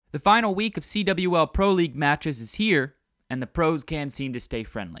The final week of CWL Pro League matches is here, and the pros can't seem to stay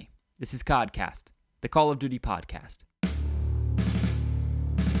friendly. This is Codcast, the Call of Duty podcast.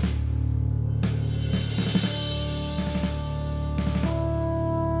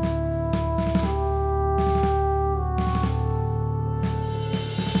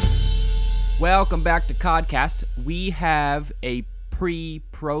 Welcome back to Codcast. We have a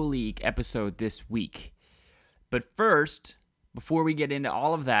pre-Pro League episode this week. But first, before we get into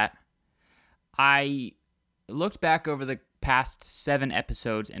all of that, I looked back over the past 7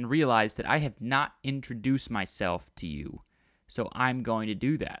 episodes and realized that I have not introduced myself to you. So I'm going to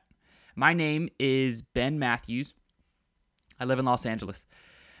do that. My name is Ben Matthews. I live in Los Angeles.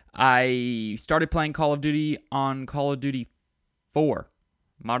 I started playing Call of Duty on Call of Duty 4,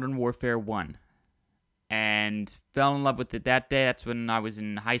 Modern Warfare 1, and fell in love with it that day. That's when I was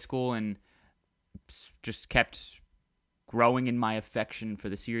in high school and just kept growing in my affection for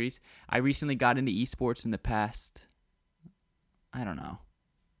the series. I recently got into esports in the past, 3 or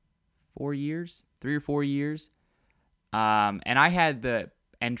 4 years. And I had the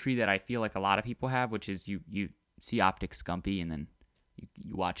entry that I feel like a lot of people have, which is you see Optic Scumpy and then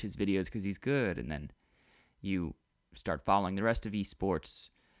you watch his videos because he's good, and then you start following the rest of esports.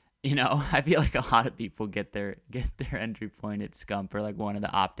 You know, I feel like a lot of people get their entry point at Scump or like one of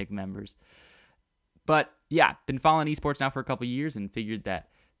the Optic members. But yeah, been following esports now for a couple years and figured that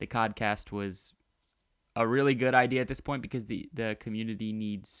the Codcast was a really good idea at this point because the community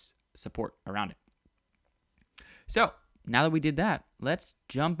needs support around it. So now that we did that, let's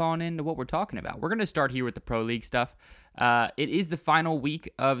jump on into what we're talking about. We're going to start here with the Pro League stuff. It is the final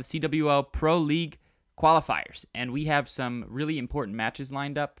week of the CWL Pro League qualifiers, and we have some really important matches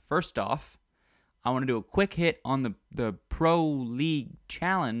lined up. First off, I want to do a quick hit on the Pro League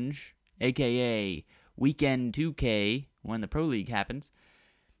Challenge, aka Weekend 2K, when the Pro League happens,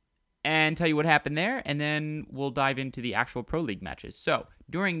 and tell you what happened there, and then we'll dive into the actual Pro League matches. So,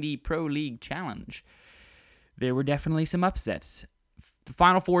 during the Pro League Challenge, there were definitely some upsets. The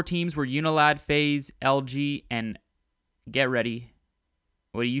final 4 teams were Unilad, FaZe, LG, and get ready.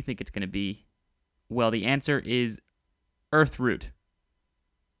 What do you think it's going to be? Well, the answer is Earthroot.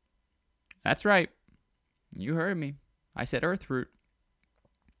 That's right. You heard me. I said Earthroot.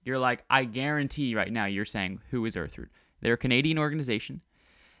 You're like, I guarantee right now you're saying, who is Earthroot? They're a Canadian organization.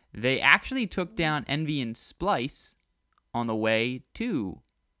 They actually took down Envy and Splice on the way to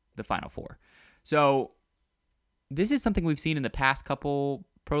the Final Four. So this is something we've seen in the past couple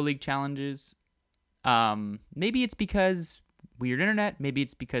Pro League challenges. Maybe it's because weird internet. Maybe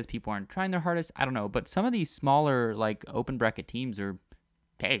it's because people aren't trying their hardest. I don't know. But some of these smaller, like, open bracket teams are,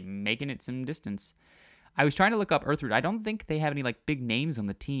 making it some distance. I was trying to look up Earthroot. I don't think they have any, like, big names on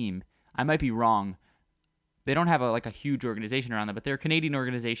the team. I might be wrong. They don't have, a huge organization around them, but they're a Canadian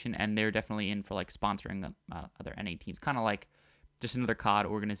organization, and they're definitely in for, like, sponsoring other NA teams. Kind of like just another COD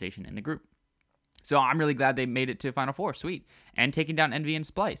organization in the group. So I'm really glad they made it to Final Four. Sweet. And taking down Envy and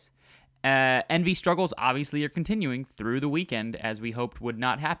Splice. Envy struggles obviously are continuing through the weekend, as we hoped would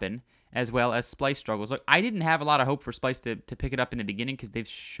not happen, as well as Splice struggles. Look, I didn't have a lot of hope for Splice to pick it up in the beginning because they've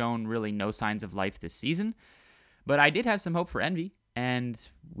shown really no signs of life this season. But I did have some hope for Envy, and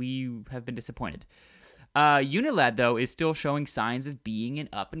we have been disappointed. Unilad, though, is still showing signs of being an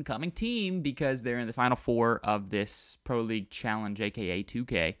up-and-coming team because they're in the Final Four of this Pro League Challenge, aka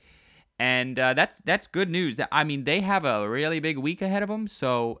 2K. And that's good news. I mean, they have a really big week ahead of them,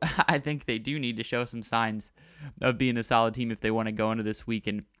 so I think they do need to show some signs of being a solid team if they want to go into this week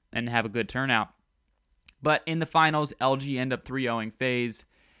and have a good turnout. But in the finals, LG end up 3-0ing FaZe.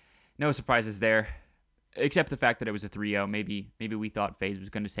 No surprises there, except the fact that it was a 3-0. Maybe we thought FaZe was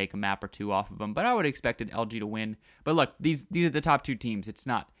going to take a map or 2 off of them, but I would have expected LG to win. But look, these are the top 2 teams. It's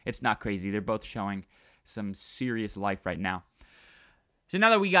not crazy. They're both showing some serious life right now. So now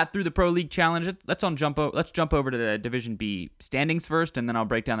that we got through the Pro League Challenge, let's jump over to the Division B standings first, and then I'll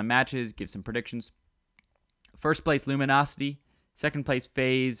break down the matches, give some predictions. First place, Luminosity. Second place,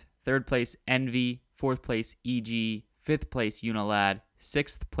 FaZe. Third place, Envy. Fourth place, EG. Fifth place, Unilad.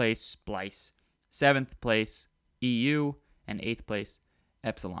 Sixth place, Splice. Seventh place, EU. And eighth place,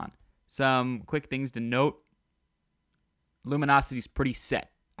 Epsilon. Some quick things to note. Luminosity's pretty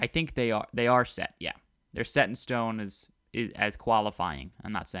set. I think they are set, yeah. They're set in stone as qualifying.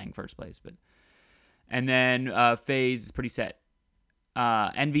 I'm not saying first place, but and then FaZe is pretty set.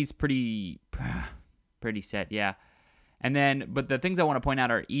 Envy's pretty set, yeah. And then, but the things I want to point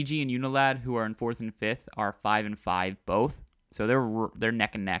out are EG and Unilad, who are in 4th and 5th, are 5-5 both, so they're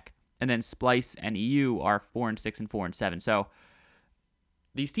neck and neck. And then Splice and EU are 4 and 6 and 4 and 7. So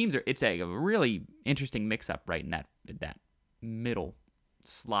these teams it's a really interesting mix up right in that middle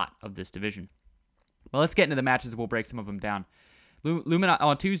slot of this division. Well, let's get into the matches. We'll break some of them down.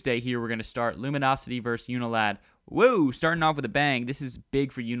 On Tuesday here, we're going to start Luminosity versus Unilad. Whoa, starting off with a bang. This is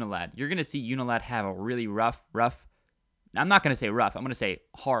big for Unilad. You're going to see Unilad have a really rough, I'm not going to say rough, I'm going to say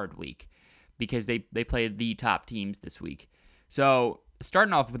hard week because they play the top teams this week. So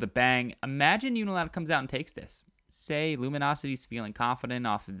starting off with a bang, imagine Unilad comes out and takes this. Say Luminosity's feeling confident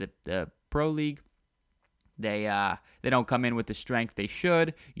off of the Pro League. They don't come in with the strength they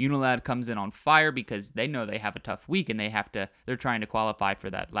should. Unilad comes in on fire because they know they have a tough week and they're trying to qualify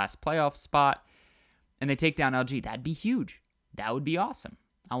for that last playoff spot. And they take down LG. That'd be huge. That would be awesome.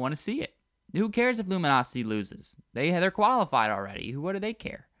 I want to see it. Who cares if Luminosity loses? They're qualified already. What do they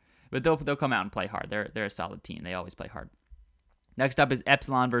care? But they'll come out and play hard. They're a solid team. They always play hard. Next up is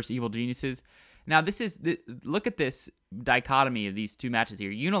Epsilon versus Evil Geniuses. Now, look at this dichotomy of these two matches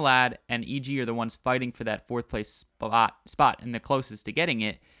here. Unilad and EG are the ones fighting for that fourth place spot and the closest to getting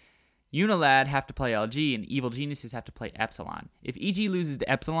it. Unilad have to play LG and Evil Geniuses have to play Epsilon. If EG loses to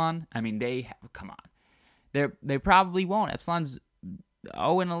Epsilon, I mean, come on. They probably won't. Epsilon's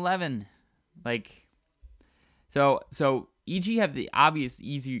 0-11. So EG have the obvious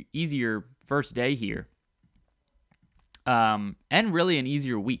easier first day here. And really an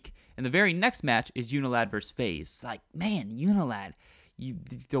easier week. And the very next match is Unilad versus FaZe. Man, Unilad,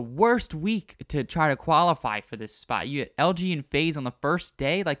 the worst week to try to qualify for this spot. You had LG and FaZe on the first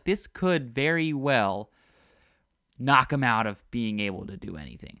day. This could very well knock them out of being able to do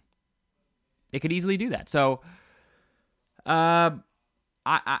anything. It could easily do that. So, I'm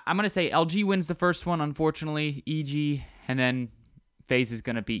going to say LG wins the first one, unfortunately. EG, and then FaZe is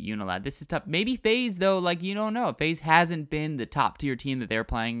going to beat Unilad. This is tough. Maybe FaZe, though, you don't know. FaZe hasn't been the top-tier team that they're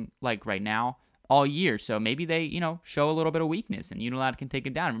playing, right now, all year. So maybe they, show a little bit of weakness, and Unilad can take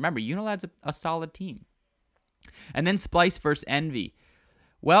it down. Remember, Unilad's a solid team. And then Splice versus Envy.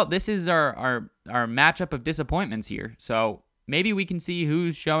 Well, this is our matchup of disappointments here. So maybe we can see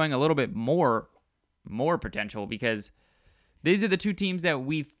who's showing a little bit more potential, because these are the two teams that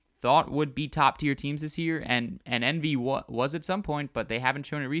we thought would be top-tier teams this year, and Envy was at some point, but they haven't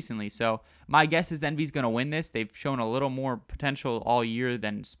shown it recently. So my guess is Envy's going to win this. They've shown a little more potential all year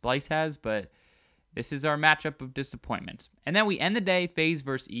than Splice has, but this is our matchup of disappointment. And then we end the day, FaZe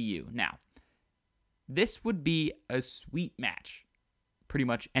versus EU. Now, this would be a sweet match pretty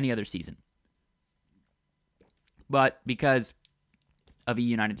much any other season. But because of EU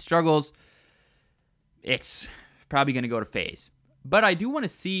United struggles, it's probably going to go to FaZe. But I do want to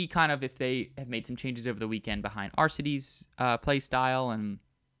see kind of if they have made some changes over the weekend behind Arcity's play style and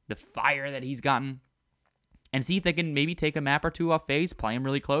the fire that he's gotten, and see if they can maybe take a map or two off FaZe, play him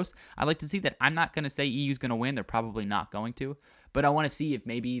really close. I'd like to see that. I'm not going to say EU's going to win. They're probably not going to. But I want to see if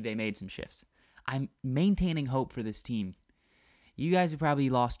maybe they made some shifts. I'm maintaining hope for this team. You guys have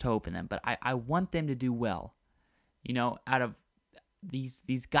probably lost hope in them, but I want them to do well. Out of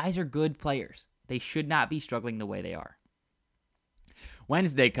these guys are good players. They should not be struggling the way they are.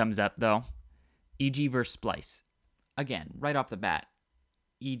 Wednesday comes up, though. EG versus Splice. Again, right off the bat,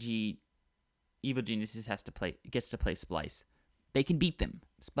 EG, Evil Geniuses gets to play Splice. They can beat them.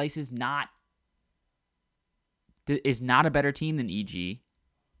 Splice is not a better team than EG.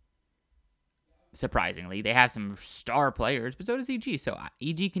 Surprisingly, they have some star players, but so does EG. So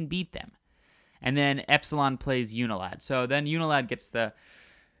EG can beat them. And then Epsilon plays Unilad. So then Unilad gets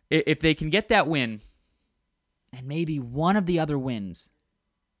if they can get that win, and maybe one of the other wins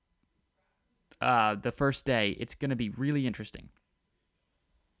the first day, it's going to be really interesting.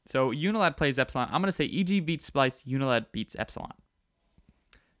 So Unilad plays Epsilon. I'm going to say EG beats Splice, Unilad beats Epsilon.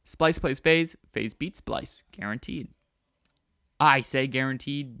 Splice plays FaZe, FaZe beats Splice. Guaranteed. I say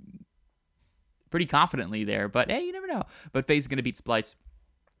guaranteed pretty confidently there, but hey, you never know. But FaZe is going to beat Splice.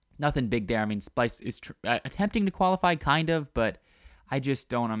 Nothing big there. I mean, Splice is attempting to qualify, kind of, but I just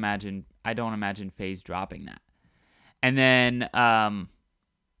don't imagine FaZe dropping that. And then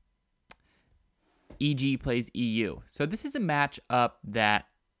EG plays EU. So this is a matchup that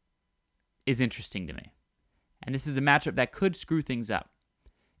is interesting to me. And this is a matchup that could screw things up.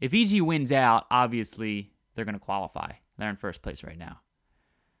 If EG wins out, obviously they're going to qualify. They're in first place right now.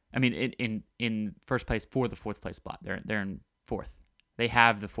 I mean, in first place for the fourth place spot. They're in fourth. They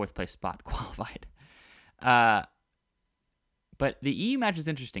have the fourth place spot qualified. But the EU match is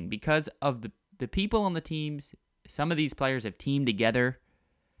interesting because of the people on the teams. Some of these players have teamed together.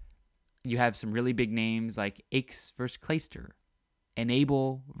 You have some really big names like Aix versus Clayster,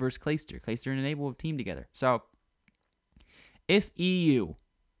 Enable versus Clayster. Clayster and Enable have teamed together. So if EU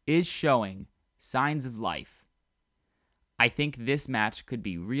is showing signs of life, I think this match could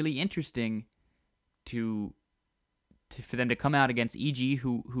be really interesting to for them to come out against EG,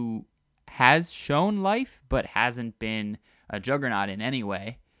 who has shown life but hasn't been a juggernaut in any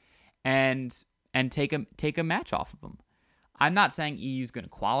way, and take a match off of them. I'm not saying EU's going to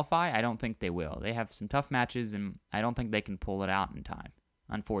qualify. I don't think they will. They have some tough matches, and I don't think they can pull it out in time,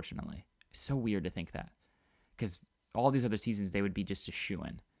 unfortunately. It's so weird to think that, because all these other seasons, they would be just a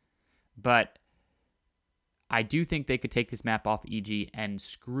shoo-in. But I do think they could take this map off EG and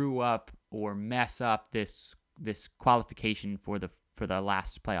screw up or mess up this qualification for the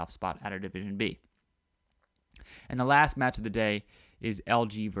last playoff spot out of Division B. And the last match of the day is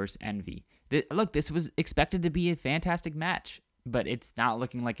LG versus Envy. Look, this was expected to be a fantastic match, but it's not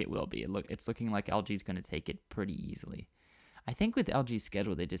looking like it will be. It's looking like LG's going to take it pretty easily. I think with LG's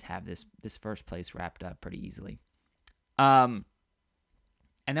schedule, they just have this first place wrapped up pretty easily.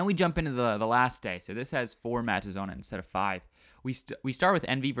 And then we jump into the last day. So this has 4 matches on it instead of 5. We start with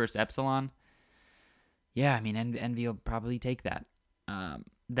Envy versus Epsilon. Yeah, I mean, Envy will probably take that.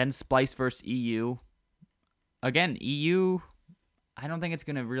 Then Splice versus EU. Again, EU, I don't think it's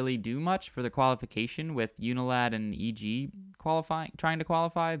going to really do much for the qualification with Unilad and EG trying to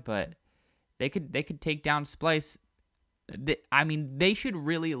qualify, but they could take down Splice. They should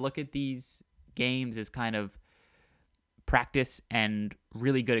really look at these games as kind of practice and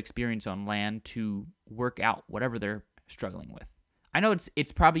really good experience on land to work out whatever they're struggling with. I know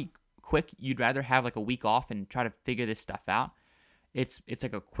it's probably quick. You'd rather have like a week off and try to figure this stuff out. It's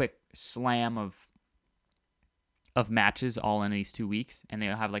like a quick slam of matches all in these 2 weeks, and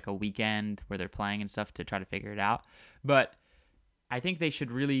they'll have like a weekend where they're playing and stuff to try to figure it out. But I think they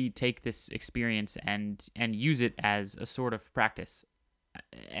should really take this experience and use it as a sort of practice.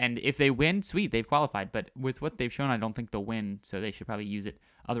 And if they win, sweet, they've qualified. But with what they've shown, I don't think they'll win, so they should probably use it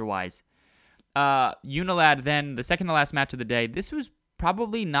otherwise. Unilad, then, the second to last match of the day. This was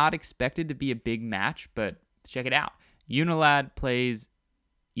probably not expected to be a big match, but check it out. Unilad plays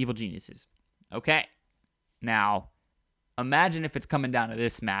Evil Geniuses. Okay. Now, imagine if it's coming down to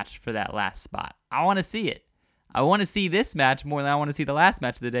this match for that last spot. I want to see it. I want to see this match more than I want to see the last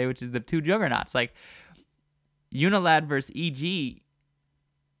match of the day, which is the 2 juggernauts. Like, Unilad versus EG.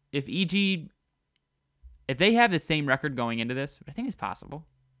 If they have the same record going into this, which I think is possible,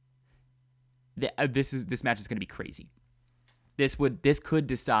 this match is going to be crazy. This could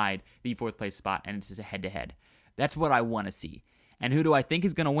decide the 4th place spot, and it's just a head-to-head. That's what I want to see. And who do I think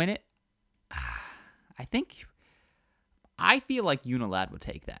is going to win it? I feel like Unilad would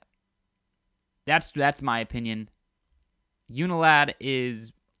take that. That's my opinion. Unilad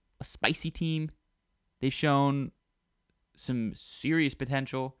is a spicy team. They've shown some serious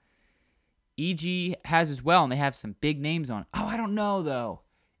potential. EG has as well, and they have some big names on it. Oh, I don't know, though.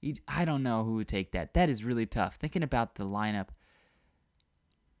 I don't know who would take that. That is really tough. Thinking about the lineup,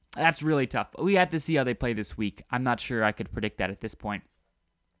 that's really tough. We have to see how they play this week. I'm not sure I could predict that at this point.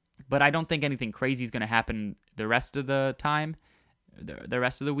 But I don't think anything crazy is going to happen the rest of the time, the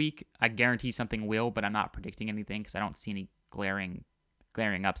rest of the week. I guarantee something will, but I'm not predicting anything because I don't see any glaring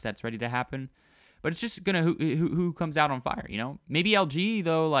upsets ready to happen. But it's just gonna who comes out on fire, you know? Maybe LG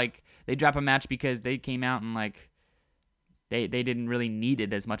though, like they drop a match because they came out and like they didn't really need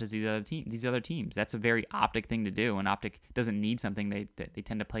it as much as these other teams. That's a very Optic thing to do, and Optic doesn't need something. They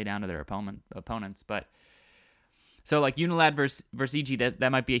tend to play down to their opponents. But so like Unilad versus EG,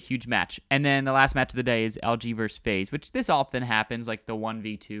 that might be a huge match. And then the last match of the day is LG versus FaZe, which this often happens, like the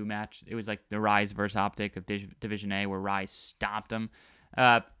 1v2 match. It was like the Rise versus Optic of Division A, where Rise stomped them.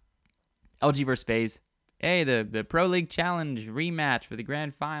 LG versus FaZe. Hey, the Pro League Challenge rematch for the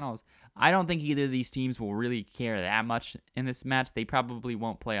grand finals. I don't think either of these teams will really care that much in this match. They probably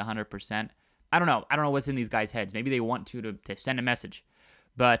won't play 100%. I don't know what's in these guys' heads. Maybe they want to send a message.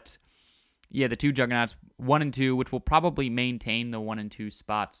 But yeah, the 2 juggernauts, 1 and 2, which will probably maintain the 1 and 2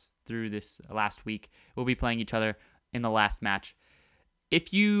 spots through this last week, will be playing each other in the last match.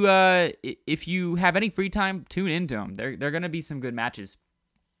 If you have any free time, tune into them. They're going to be some good matches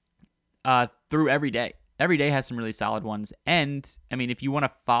through every day. Every day has some really solid ones. And, I mean, if you want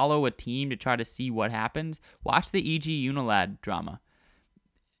to follow a team to try to see what happens, watch the EG Unilad drama.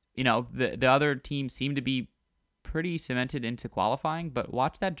 You know, the other teams seem to be pretty cemented into qualifying, but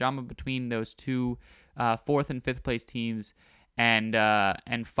watch that drama between those 2 4th and 5th place teams and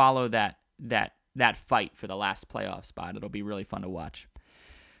follow that fight for the last playoff spot. It'll be really fun to watch.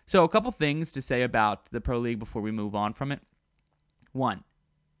 So a couple things to say about the Pro League before we move on from it. 1,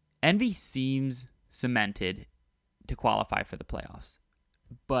 Envy seems cemented to qualify for the playoffs.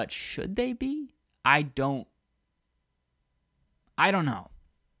 But should they be? I don't know.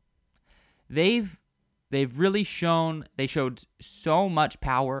 They've really showed so much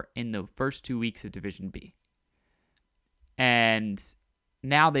power in the first 2 weeks of Division B. And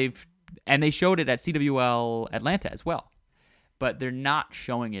now they showed it at CWL Atlanta as well, but they're not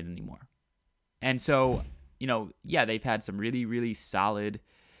showing it anymore. And so, they've had some really, really solid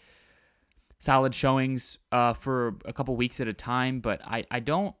showings for a couple weeks at a time, but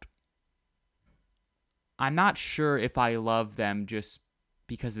I'm not sure if I love them just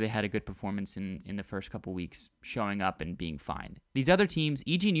because they had a good performance in the first couple weeks, showing up and being fine. These other teams,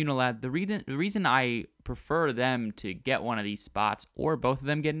 EG and Unilad, the reason I prefer them to get one of these spots, or both of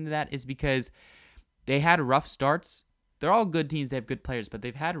them get into that, is because they had rough starts. They're all good teams, they have good players, but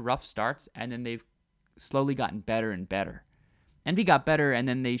they've had rough starts, and then they've slowly gotten better and better. Envy got better, and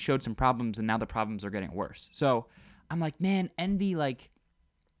then they showed some problems, and now the problems are getting worse. So I'm like, man, Envy,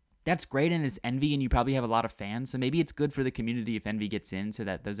 that's great, and it's Envy, and you probably have a lot of fans, so maybe it's good for the community if Envy gets in so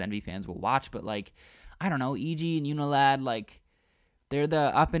that those Envy fans will watch, but, I don't know, EG and Unilad, they're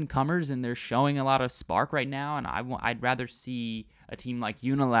the up-and-comers, and they're showing a lot of spark right now, and I'd rather see a team like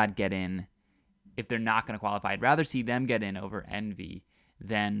Unilad get in if they're not going to qualify. I'd rather see them get in over Envy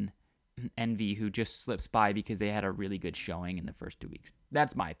than Envy, who just slips by because they had a really good showing in the first 2 weeks.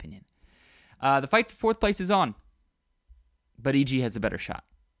 That's my opinion. The fight for fourth place is on, but EG has a better shot.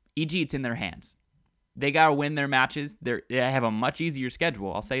 EG, it's in their hands. They got to win their matches. They have a much easier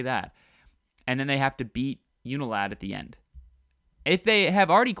schedule, I'll say that. And then they have to beat Unilad at the end. If they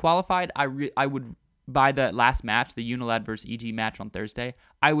have already qualified, I would, by the last match, the Unilad versus EG match on Thursday,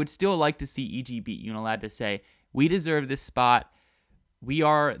 I would still like to see EG beat Unilad to say, we deserve this spot. We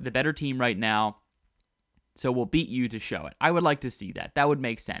are the better team right now, so we'll beat you to show it. I would like to see that. That would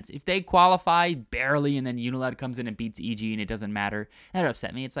make sense. If they qualify barely and then Unilad comes in and beats EG and it doesn't matter, that would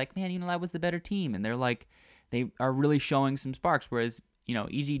upset me. It's like, man, Unilad was the better team, and they are really showing some sparks, whereas,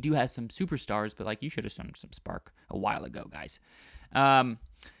 EG do has some superstars, but, you should have shown some spark a while ago, guys.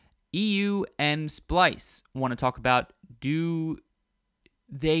 EU and Splice want to talk about, do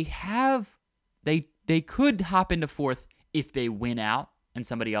they have, they could hop into fourth if they win out and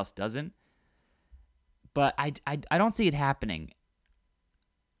somebody else doesn't. But I don't see it happening.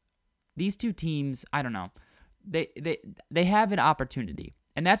 These two teams, I don't know. They have an opportunity.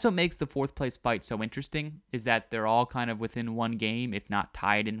 And that's what makes the fourth place fight so interesting, is that they're all kind of within one game, if not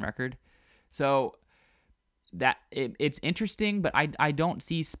tied in record. So that it's interesting, but I don't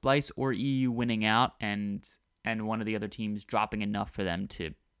see Splice or EU winning out and one of the other teams dropping enough for them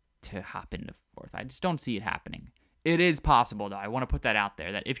to hop into fourth. I just don't see it happening. It is possible, though. I want to put that out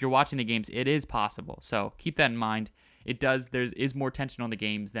there, that if you're watching the games, it is possible. So keep that in mind. There is more tension on the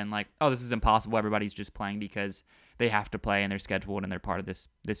games than this is impossible. Everybody's just playing because they have to play and they're scheduled and they're part of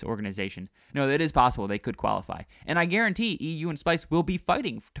this organization. No, it is possible. They could qualify. And I guarantee EU and Spice will be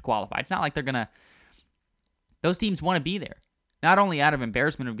fighting to qualify. It's not like they're going to... Those teams want to be there. Not only out of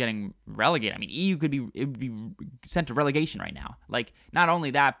embarrassment of getting relegated. I mean, EU would be sent to relegation right now. Not only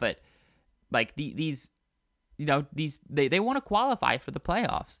that, but these... they want to qualify for the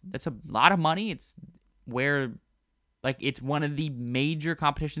playoffs. That's a lot of money. It's where, it's one of the major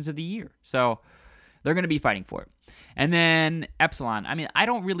competitions of the year. So they're going to be fighting for it. And then Epsilon. I mean, I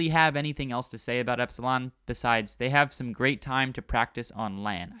don't really have anything else to say about Epsilon besides they have some great time to practice on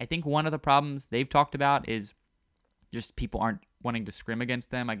LAN. I think one of the problems they've talked about is just people aren't wanting to scrim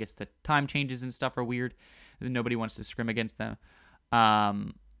against them. I guess the time changes and stuff are weird. Nobody wants to scrim against them.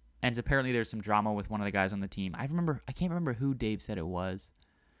 And apparently there's some drama with one of the guys on the team. I can't remember who Dave said it was.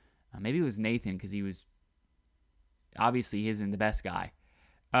 Maybe it was Nathan, because he was... Obviously, he isn't the best guy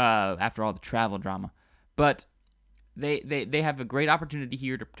after all the travel drama. But they have a great opportunity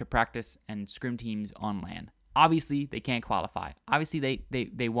here to practice and scrim teams on LAN. Obviously, they can't qualify. Obviously,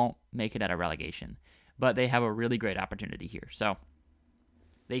 they won't make it out of relegation. But they have a really great opportunity here. So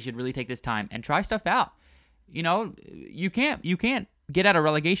they should really take this time and try stuff out. You can't get out of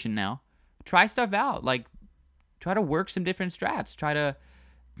relegation now. Try stuff out. Try to work some different strats. Try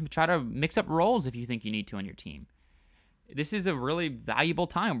to mix up roles if you think you need to on your team. This is a really valuable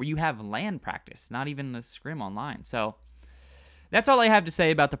time where you have LAN practice, not even the scrim online. So that's all I have to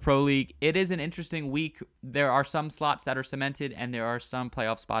say about the Pro League. It is an interesting week. There are some slots that are cemented, and there are some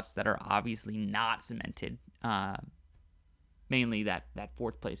playoff spots that are obviously not cemented. Mainly that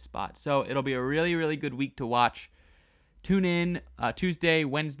fourth place spot. So it'll be a really, really good week to watch. Tune in Tuesday,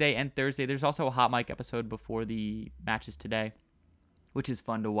 Wednesday, and Thursday. There's also a Hot Mic episode before the matches today, which is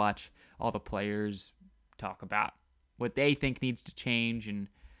fun to watch all the players talk about what they think needs to change, and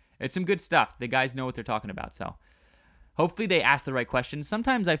it's some good stuff. The guys know what they're talking about, so hopefully they ask the right questions.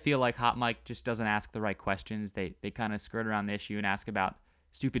 Sometimes I feel like Hot Mic just doesn't ask the right questions. They kind of skirt around the issue and ask about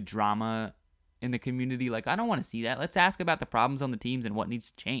stupid drama in the community. I don't want to see that. Let's ask about the problems on the teams and what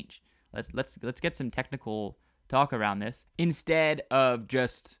needs to change. Let's get some technical talk around this instead of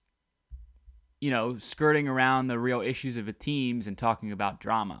just, skirting around the real issues of the teams and talking about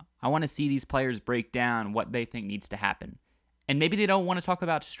drama. I want to see these players break down what they think needs to happen. And maybe they don't want to talk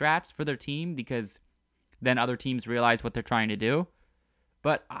about strats for their team because then other teams realize what they're trying to do.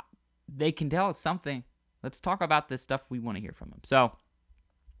 But they can tell us something. Let's talk about this stuff we want to hear from them. So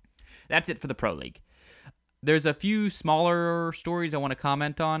that's it for the Pro League. There's a few smaller stories I want to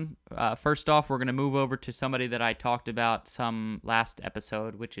comment on. First off, we're going to move over to somebody that I talked about some last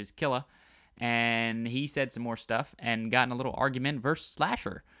episode, which is Killa. And he said some more stuff and got in a little argument versus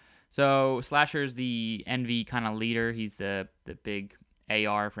Slasher. So Slasher's the Envy kind of leader. He's the big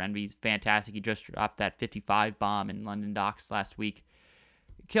AR for Envy. He's fantastic. He just dropped that 55 bomb in London docks last week.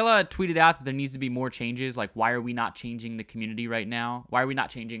 Killa tweeted out that there needs to be more changes. Like, why are we not changing the community right now? Why are we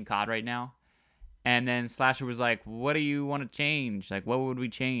not changing COD right now? And then Slasher was like, what do you want to change? Like, what would we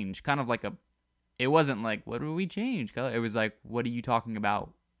change? Kind of like it wasn't like, what would we change? It was like, what are you talking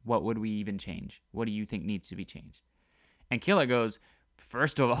about? What would we even change? What do you think needs to be changed? And Killa goes,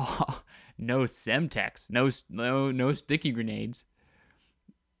 first of all, no Semtex, no sticky grenades.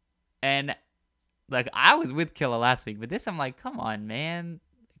 And like, I was with Killa last week, but this I'm like, come on, man.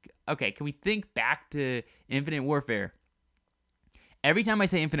 Okay, can we think back to Infinite Warfare? Every time I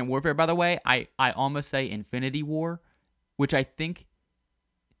say Infinite Warfare, by the way, I almost say Infinity War, which I think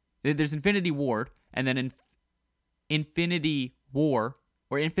there's Infinity Ward, and then Infinity War,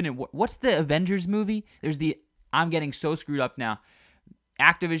 or Infinite War. What's the Avengers movie? I'm getting so screwed up now.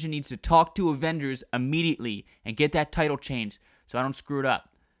 Activision needs to talk to Avengers immediately and get that title changed so I don't screw it up.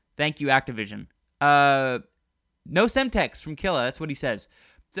 Thank you, Activision. No Semtex from Killa, that's what he says.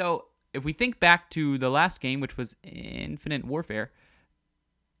 So if we think back to the last game, which was Infinite Warfare,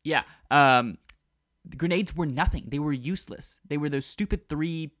 the grenades were nothing. They were useless. They were those stupid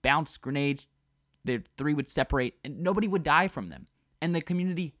 3 bounce grenades. The 3 would separate, and nobody would die from them. And the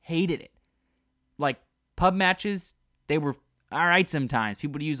community hated it. Like, pub matches, they were all right sometimes.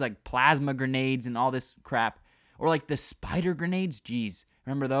 People would use, like, plasma grenades and all this crap. Or, like, the spider grenades. Jeez,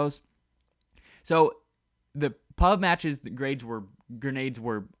 remember those? So, the pub matches, the grenades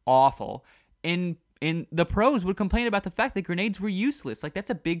were awful. In the pros would complain about the fact that grenades were useless. Like, that's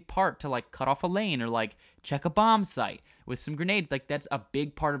a big part to, like, cut off a lane or, like, check a bomb site with some grenades. Like, that's a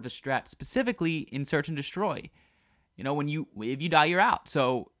big part of the strat, specifically in Search and Destroy. If you die, you're out.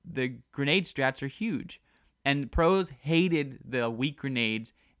 So the grenade strats are huge. And pros hated the weak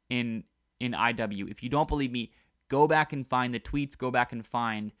grenades in IW. If you don't believe me, go back and find the tweets, go back and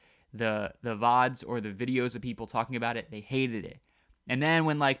find the VODs or the videos of people talking about it. They hated it. And then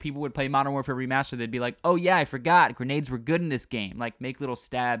when like people would play Modern Warfare Remastered, they'd be like, oh yeah, I forgot. Grenades were good in this game. Like make little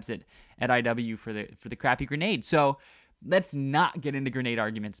stabs at IW for the crappy grenade. So let's not get into grenade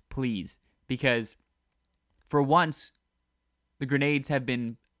arguments, please. Because for once, the grenades have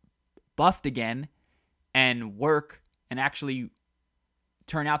been buffed again and work and actually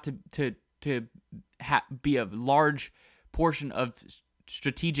turn out to be a large portion of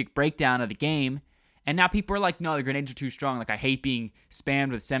strategic breakdown of the game. And now people are like, no, the grenades are too strong. Like, I hate being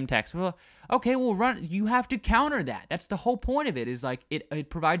spammed with Semtex. Well, okay, well, you have to counter that. That's the whole point of it, is like it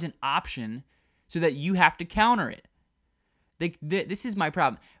provides an option so that you have to counter it. This is my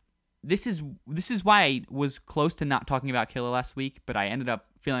problem. This is why I was close to not talking about Killa last week, but I ended up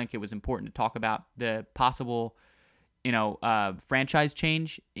feeling like it was important to talk about the possible, franchise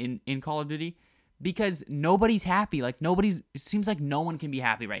change in Call of Duty, because nobody's happy. Like it seems like no one can be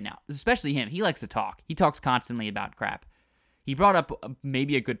happy right now, especially him. He likes to talk. He talks constantly about crap. He brought up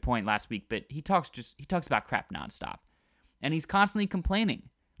maybe a good point last week, but he talks about crap nonstop, and he's constantly complaining.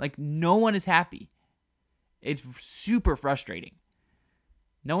 Like no one is happy. It's super frustrating.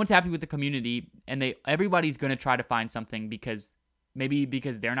 No one's happy with the community, and everybody's going to try to find something because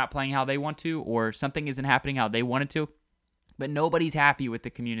they're not playing how they want to, or something isn't happening how they want it to. But nobody's happy with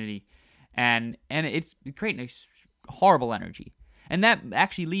the community, and it's creating a horrible energy. And that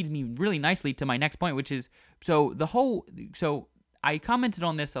actually leads me really nicely to my next point, which is so I commented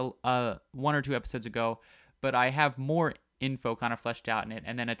on this 1 or 2 episodes ago, but I have more info kind of fleshed out in it,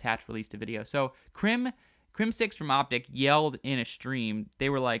 and then attached released a video. So Crim6 from Optic yelled in a stream. They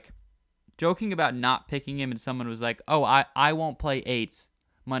were like joking about not picking him, and someone was like, "Oh, I won't play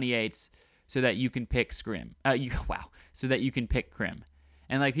money 8s, so that you can pick Scrim. So that you can pick Crim."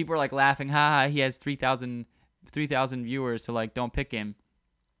 And like people are like laughing, "Ha, he has 3,000 viewers, so like don't pick him."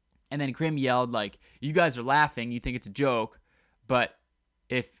 And then Crim yelled like, "You guys are laughing. You think it's a joke, but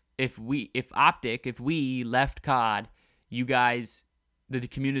if we left COD, you guys, the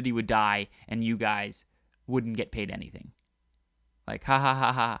community would die, and you guys wouldn't get paid anything." Like, ha ha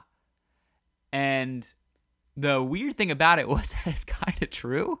ha ha. And the weird thing about it was that it's kind of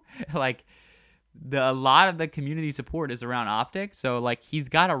true. Like, a lot of the community support is around Optic, so like he's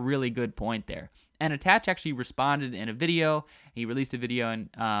got a really good point there. And Attach actually responded in a video. He released a video, and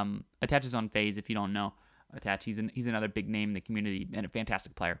Attach is on FaZe. If you don't know Attach, he's another big name in the community and a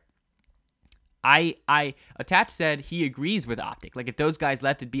fantastic player. Attach said he agrees with Optic. Like, if those guys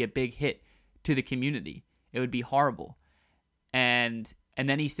left, it'd be a big hit to the community. It would be horrible. And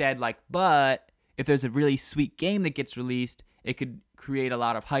then he said, like, but if there's a really sweet game that gets released, it could create a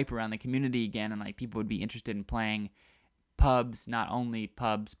lot of hype around the community again, and like people would be interested in playing pubs, not only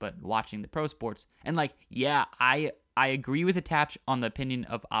pubs, but watching the pro sports. And like, yeah, I agree with Attach on the opinion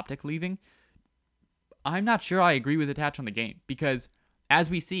of Optic leaving. I'm not sure I agree with Attach on the game, because as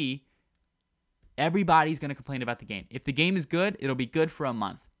we see, everybody's going to complain about the game. If the game is good, it'll be good for a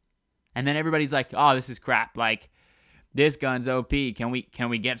month. And then everybody's like, oh, this is crap. Like, this gun's OP. Can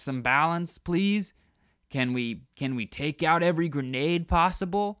we get some balance, please? Can we take out every grenade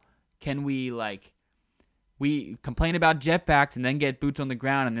possible? Can we complain about jetpacks and then get boots on the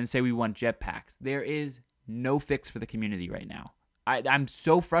ground and then say we want jetpacks? There is no fix for the community right now. I'm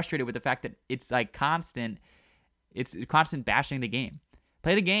so frustrated with the fact that it's like constant bashing the game.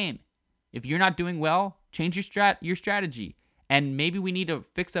 Play the game. If you're not doing well, change your strategy. And maybe we need a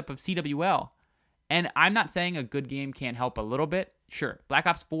fix up of CWL. And I'm not saying a good game can't help a little bit. Sure, Black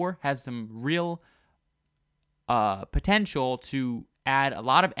Ops 4 has some real potential to add a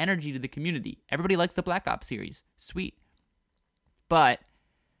lot of energy to the community. Everybody likes the Black Ops series. Sweet. But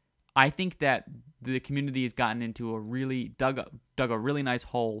I think that the community has gotten into dug a really nice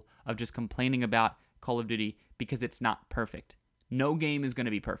hole of just complaining about Call of Duty because it's not perfect. No game is going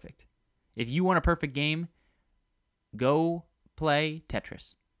to be perfect. If you want a perfect game, go play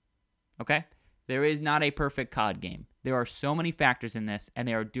Tetris. Okay? There is not a perfect COD game. There are so many factors in this, and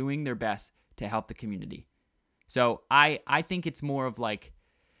they are doing their best to help the community. So I think it's more of like,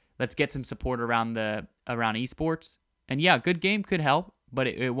 let's get some support around esports. And yeah, good game could help, but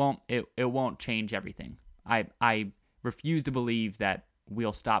it won't change everything. I refuse to believe that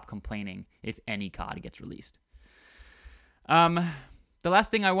we'll stop complaining if any COD gets released. The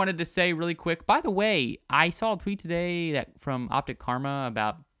last thing I wanted to say really quick, by the way, I saw a tweet today that from Optic Karma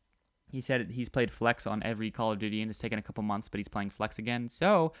about, he said he's played Flex on every Call of Duty and it's taken a couple months, but he's playing Flex again.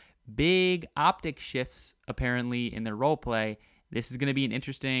 So big Optic shifts apparently in their role play. This is going to be an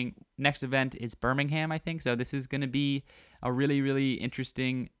interesting, next event is Birmingham, I think. So this is going to be a really, really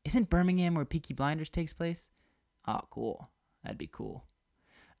interesting, isn't Birmingham where Peaky Blinders takes place? Oh, cool. That'd be cool.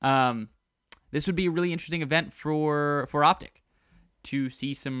 This would be a really interesting event for Optic to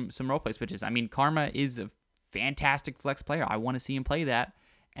see some roleplay switches. I mean, Karma is a fantastic Flex player. I want to see him play that.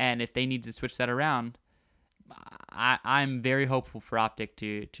 And if they need to switch that around, I'm very hopeful for Optic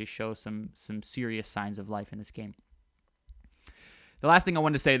to show some serious signs of life in this game. The last thing I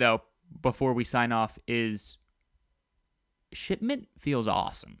wanted to say, though, before we sign off is Shipment feels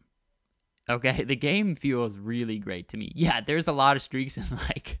awesome. Okay, the game feels really great to me. Yeah, there's a lot of streaks, and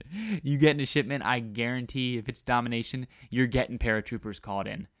like, you get into Shipment, I guarantee if it's domination, you're getting paratroopers called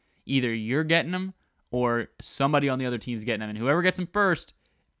in. Either you're getting them, or somebody on the other team's getting them, and whoever gets them first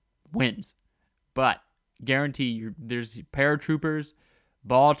wins. But guarantee there's paratroopers,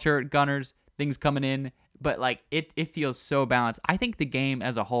 ball turret gunners, things coming in. But like, it feels so balanced. I think the game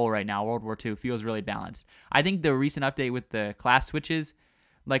as a whole right now, World War II, feels really balanced. I think the recent update with the class switches,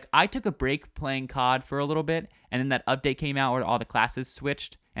 like, I took a break playing COD for a little bit, and then that update came out where all the classes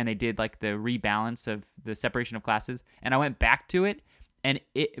switched, and they did like the rebalance of the separation of classes, and I went back to it, and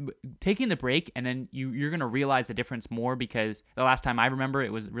taking the break, and then you're going to realize the difference more, because the last time I remember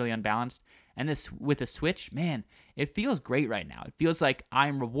it was really unbalanced. And this with the Switch, man, it feels great right now. It feels like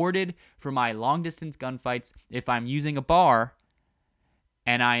I'm rewarded for my long distance gunfights if I'm using a bar,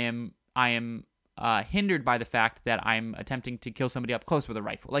 and I am hindered by the fact that I'm attempting to kill somebody up close with a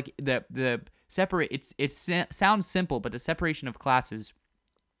rifle. Like the separate, it sounds simple, but the separation of classes,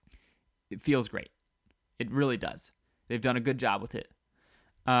 it feels great. It really does. They've done a good job with it.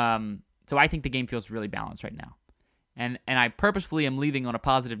 So I think the game feels really balanced right now. And I purposefully am leaving on a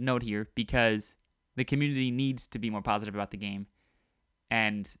positive note here because the community needs to be more positive about the game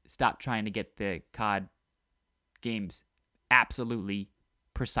and stop trying to get the COD games absolutely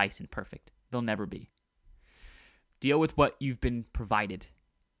precise and perfect. They'll never be. Deal with what you've been provided.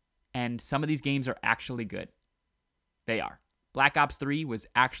 And some of these games are actually good. They are. Black Ops 3 was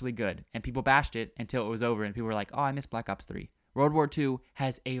actually good, and people bashed it until it was over, and people were like, oh, I miss Black Ops 3. World War II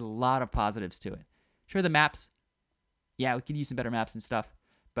has a lot of positives to it. Sure, the maps, yeah, we could use some better maps and stuff,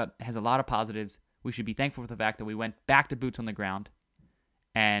 but it has a lot of positives. We should be thankful for the fact that we went back to boots on the ground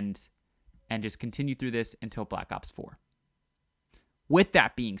and and just continue through this until Black Ops 4. With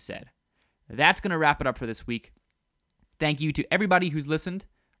that being said, that's going to wrap it up for this week. Thank you to everybody who's listened.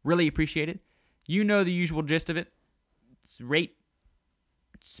 Really appreciate it. You know the usual gist of it. Rate,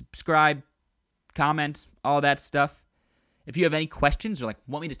 subscribe, comment, all that stuff. If you have any questions or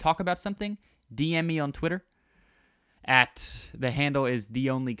want me to talk about something, DM me on Twitter. The handle is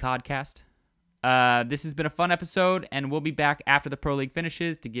TheOnlyCodcast. This has been a fun episode, and we'll be back after the Pro League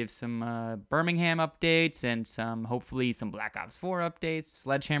finishes to give some Birmingham updates and hopefully some Black Ops 4 updates.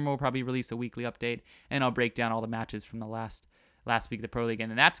 Sledgehammer will probably release a weekly update, and I'll break down all the matches from the last week of the Pro League,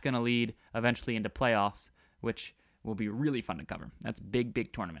 and then that's going to lead eventually into playoffs, which will be really fun to cover. That's a big,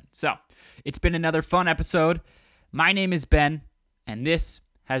 big tournament. So, it's been another fun episode. My name is Ben, and this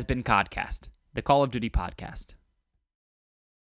has been Codcast, the Call of Duty podcast.